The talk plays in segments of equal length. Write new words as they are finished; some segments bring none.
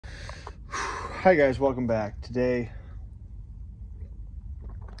Hi guys, welcome back. Today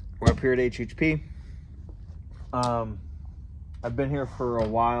we're up here at HHP. I've been here for a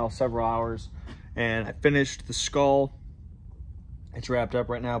while, several hours, and I finished the skull. It's wrapped up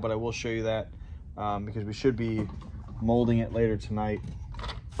right now, but I will show you that because we should be molding it later tonight.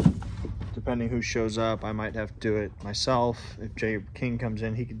 Depending who shows up, I might have to do it myself. If Jay King comes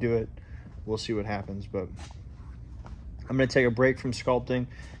in, he could do it. We'll see what happens, but I'm gonna take a break from sculpting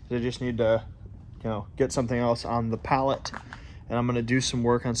because I just need to, get something else on the pallet, and I'm gonna do some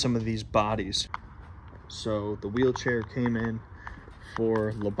work on some of these bodies. So the wheelchair came in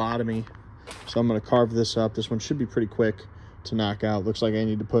for lobotomy, so I'm gonna carve this up. This one should be pretty quick to knock out. Looks like I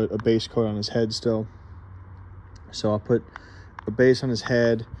need to put a base coat on his head still. So I'll put a base on his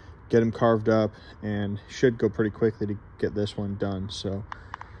head, get him carved up, and should go pretty quickly to get this one done. So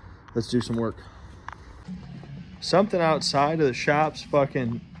let's do some work. Something outside of the shop's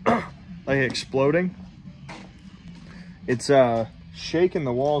fucking like exploding. It's shaking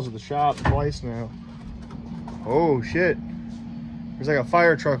the walls of the shop twice now. Oh shit, there's like a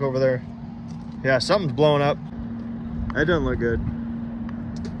fire truck over there. Yeah, something's blowing up. That doesn't look good.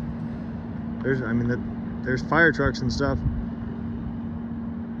 There's fire trucks and stuff,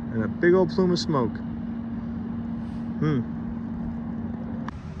 and a big old plume of smoke.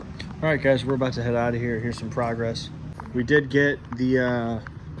 All right guys, we're about to head out of here. Here's some progress. We did get the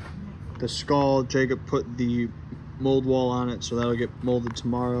skull. Jacob put the mold wall on it, so that'll get molded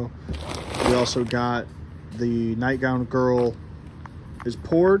tomorrow. We also got the nightgown girl is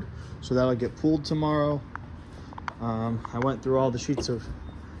poured, so that'll get pulled tomorrow. I went through all the sheets of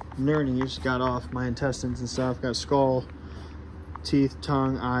Nernies, got off my intestines and stuff. Got skull, teeth,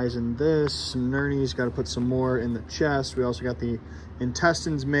 tongue, eyes, and this. Some Nernies, got to put some more in the chest. We also got the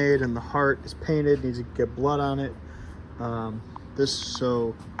intestines made, and the heart is painted, needs to get blood on it.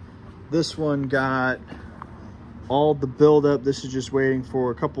 This one got all the buildup. This is just waiting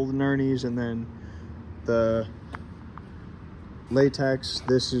for a couple of Nernies, and then the latex.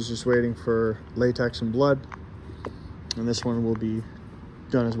 This is just waiting for latex and blood, and this one will be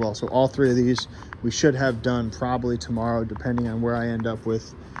done as well. So all three of these we should have done probably tomorrow, depending on where I end up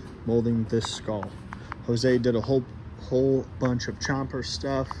with molding this skull. Jose did a whole bunch of chomper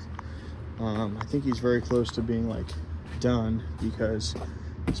stuff. I think he's very close to being like done, because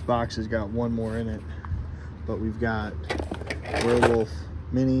this box has got one more in it. But we've got werewolf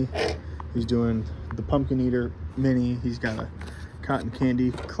mini. He's doing the pumpkin eater mini. He's got a cotton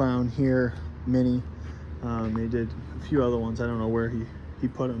candy clown here mini. He did a few other ones. I don't know where he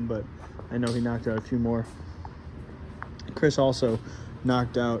put them, but I know he knocked out a few more. Chris also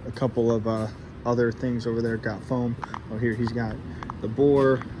knocked out a couple of other things over there. Got foam. Oh, here he's got the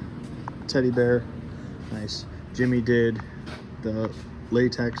boar, teddy bear. Nice. Jimmy did the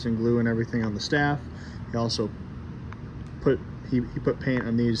latex and glue and everything on the staff. He also put put paint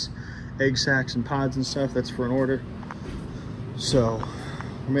on these egg sacs and pods and stuff. That's for an order. So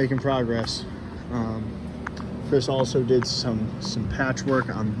we're making progress. Chris also did some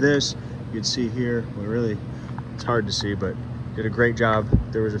patchwork on this. You can see here, well, really, it's hard to see, but did a great job.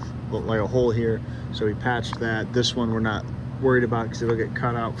 There was like a hole here, so he patched that. This one we're not worried about because it'll get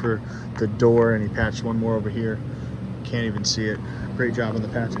cut out for the door, and he patched one more over here. Can't even see it. Great job on the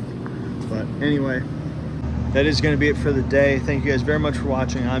patching. But anyway, that is going to be it for the day. Thank you guys very much for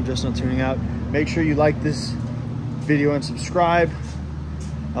watching. I'm just not tuning out. Make sure you like this video and subscribe.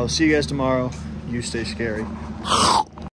 I'll see you guys tomorrow. You stay scary.